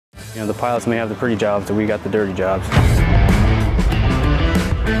You know, the pilots may have the pretty jobs, but we got the dirty jobs.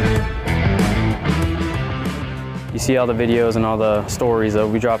 You see all the videos and all the stories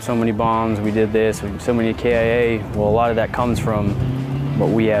of we dropped so many bombs, we did this, so many KIA. Well, a lot of that comes from what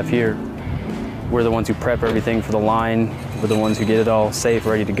we have here. We're the ones who prep everything for the line. We're the ones who get it all safe,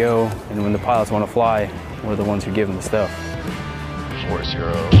 ready to go. And when the pilots want to fly, we're the ones who give them the stuff.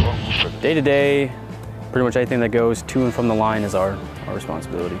 Day to day, pretty much anything that goes to and from the line is our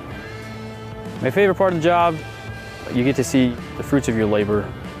responsibility. My favorite part of the job, you get to see the fruits of your labor.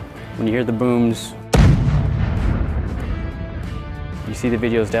 When you hear the booms, you see the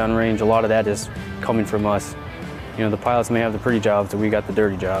videos downrange, a lot of that is coming from us. You know, the pilots may have the pretty jobs, but we got the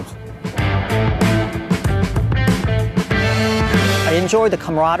dirty jobs. I enjoy the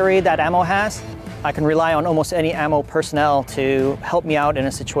camaraderie that ammo has. I can rely on almost any ammo personnel to help me out in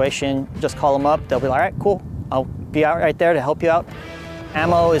a situation. Just call them up, they'll be like, all right, cool, I'll be out right there to help you out.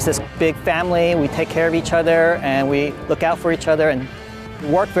 Ammo is this big family. We take care of each other and we look out for each other and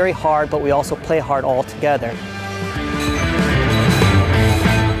work very hard, but we also play hard all together.